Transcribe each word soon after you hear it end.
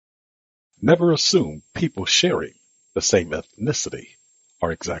Never assume people sharing the same ethnicity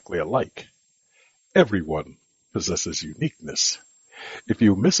are exactly alike. Everyone possesses uniqueness. If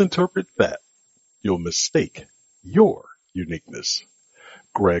you misinterpret that, you'll mistake your uniqueness.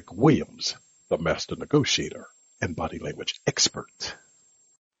 Greg Williams, the master negotiator and body language expert.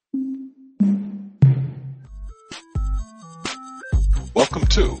 Welcome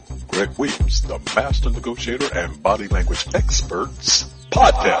to Greg Williams, the master negotiator and body language experts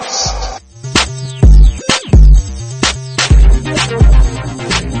podcast.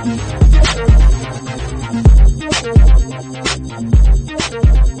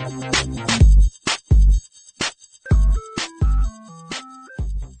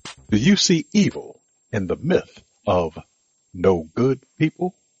 Do you see evil in the myth of no good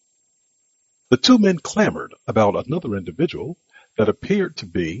people? The two men clamored about another individual that appeared to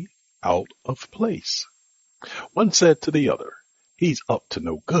be out of place. One said to the other, "He's up to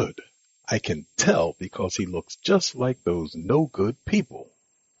no good. I can tell because he looks just like those no good people."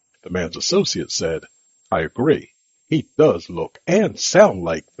 The man's associate said, "I agree. He does look and sound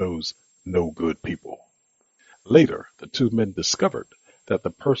like those no good people." Later, the two men discovered that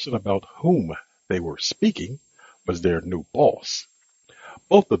the person about whom they were speaking was their new boss.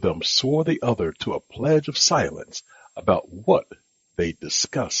 Both of them swore the other to a pledge of silence about what they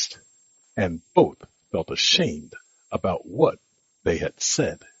discussed, and both felt ashamed about what they had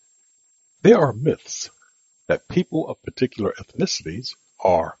said. There are myths that people of particular ethnicities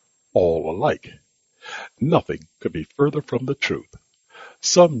are all alike. Nothing could be further from the truth.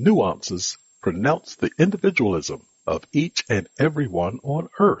 Some nuances pronounce the individualism of each and every one on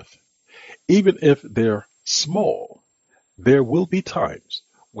earth. Even if they're small, there will be times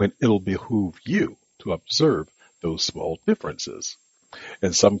when it'll behoove you to observe those small differences.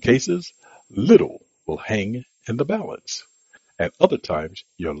 In some cases, little will hang in the balance. At other times,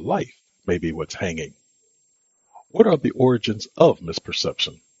 your life may be what's hanging. What are the origins of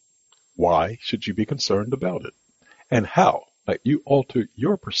misperception? Why should you be concerned about it? And how might you alter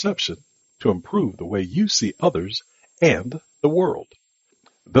your perception to improve the way you see others and the world?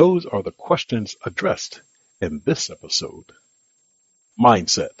 Those are the questions addressed in this episode.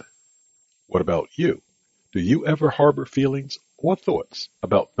 Mindset. What about you? Do you ever harbor feelings or thoughts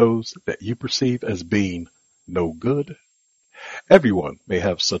about those that you perceive as being no good? Everyone may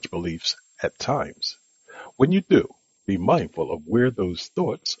have such beliefs at times. When you do, be mindful of where those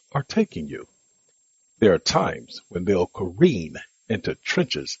thoughts are taking you. There are times when they'll careen into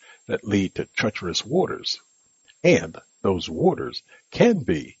trenches that lead to treacherous waters, and those waters can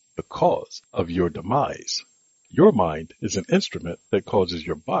be the cause of your demise. Your mind is an instrument that causes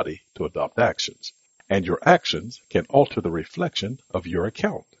your body to adopt actions, and your actions can alter the reflection of your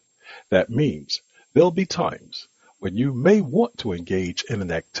account. That means there'll be times when you may want to engage in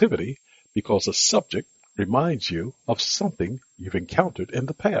an activity because a subject reminds you of something you've encountered in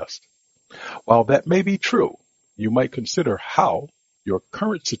the past. While that may be true, you might consider how your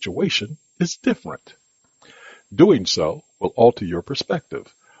current situation is different. Doing so will alter your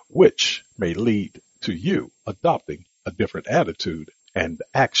perspective, which may lead to you adopting a different attitude and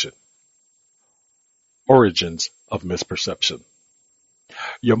action. Origins of misperception.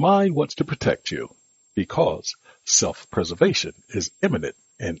 Your mind wants to protect you because self-preservation is imminent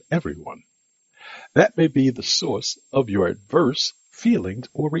in everyone. That may be the source of your adverse feelings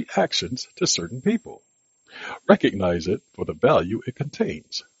or reactions to certain people. Recognize it for the value it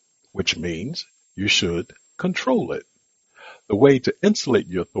contains, which means you should control it. The way to insulate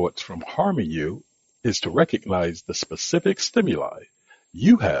your thoughts from harming you is to recognize the specific stimuli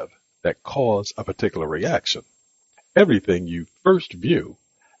you have that cause a particular reaction. Everything you first view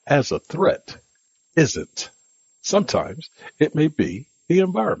as a threat isn't. Sometimes it may be the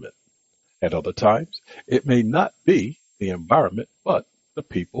environment. At other times, it may not be the environment, but the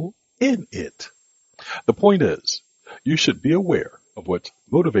people in it. The point is, you should be aware of what's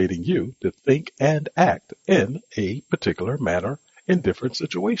motivating you to think and act in a particular manner in different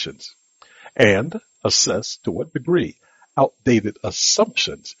situations, and assess to what degree outdated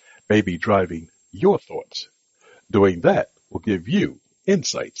assumptions may be driving your thoughts. Doing that will give you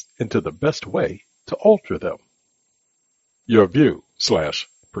insights into the best way to alter them. Your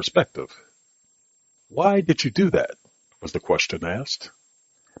view/perspective. Why did you do that? Was the question asked.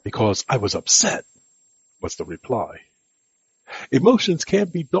 Because I was upset, was the reply. Emotions can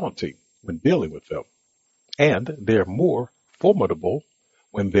be daunting when dealing with them, and they're more formidable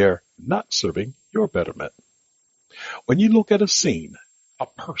when they're not serving your betterment. When you look at a scene, a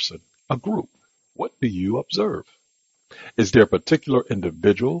person, a group, what do you observe? Is there a particular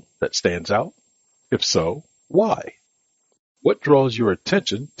individual that stands out? If so, why? What draws your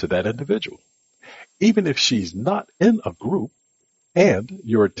attention to that individual? Even if she's not in a group and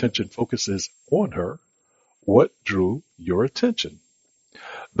your attention focuses on her, what drew your attention?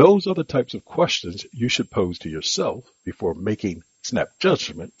 Those are the types of questions you should pose to yourself before making snap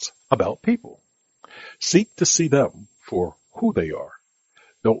judgments about people. Seek to see them for who they are.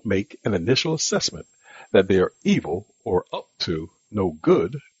 Don't make an initial assessment that they are evil or up to no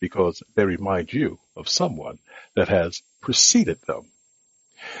good because they remind you of someone that has preceded them.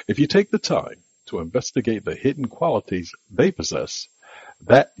 If you take the time to investigate the hidden qualities they possess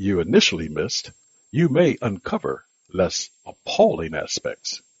that you initially missed, you may uncover less appalling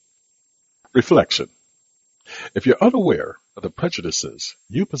aspects. Reflection. If you're unaware of the prejudices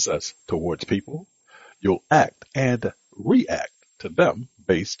you possess towards people, you'll act and react to them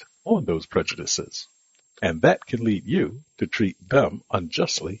based on those prejudices. And that can lead you to treat them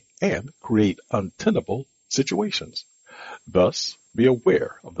unjustly and create untenable situations. Thus, be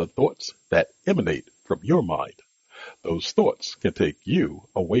aware of the thoughts that emanate from your mind. Those thoughts can take you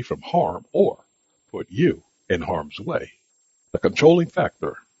away from harm or put you in harm's way. The controlling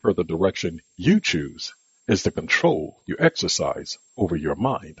factor for the direction you choose is the control you exercise over your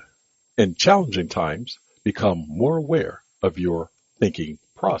mind. In challenging times, become more aware of your thinking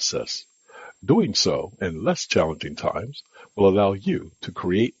process. Doing so in less challenging times will allow you to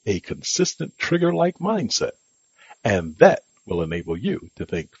create a consistent trigger-like mindset, and that will enable you to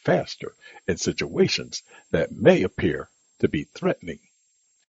think faster in situations that may appear to be threatening.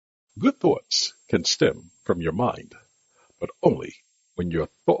 Good thoughts can stem from your mind, but only when you're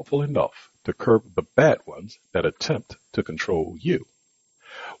thoughtful enough to curb the bad ones that attempt to control you.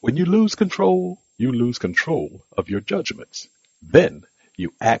 When you lose control of your judgments. Then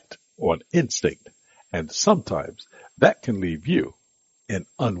you act on instinct, and sometimes that can leave you in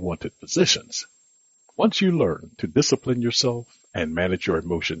unwanted positions. Once you learn to discipline yourself and manage your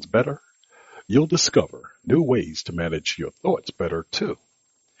emotions better, you'll discover new ways to manage your thoughts better too.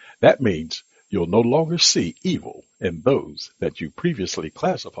 That means you'll no longer see evil in those that you previously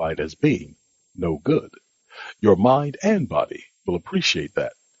classified as being no good. Your mind and body will appreciate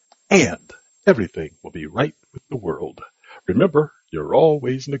that, and everything will be right with the world. Remember, you're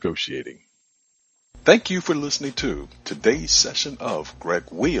always negotiating. Thank you for listening to today's session of Greg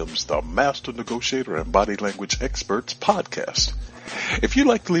Williams, the Master Negotiator and Body Language Experts podcast. If you'd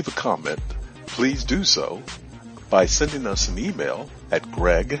like to leave a comment, please do so by sending us an email at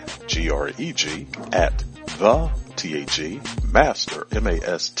Greg, G-R-E-G, at the, T-H-E, Master,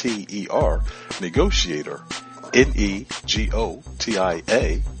 M-A-S-T-E-R, Negotiator,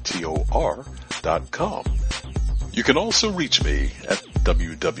 Negotiator.com. You can also reach me at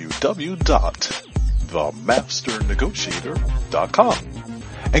www.themasternegotiator.com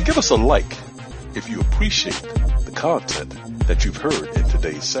and give us a like if you appreciate the content that you've heard in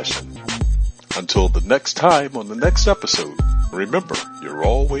today's session. Until the next time on the next episode, remember, you're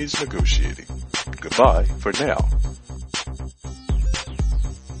always negotiating. Goodbye for now.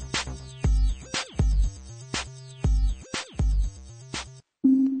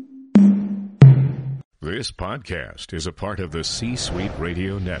 This podcast is a part of the C-Suite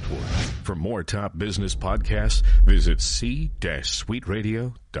Radio Network. For more top business podcasts, visit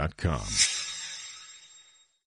c-suiteradio.com.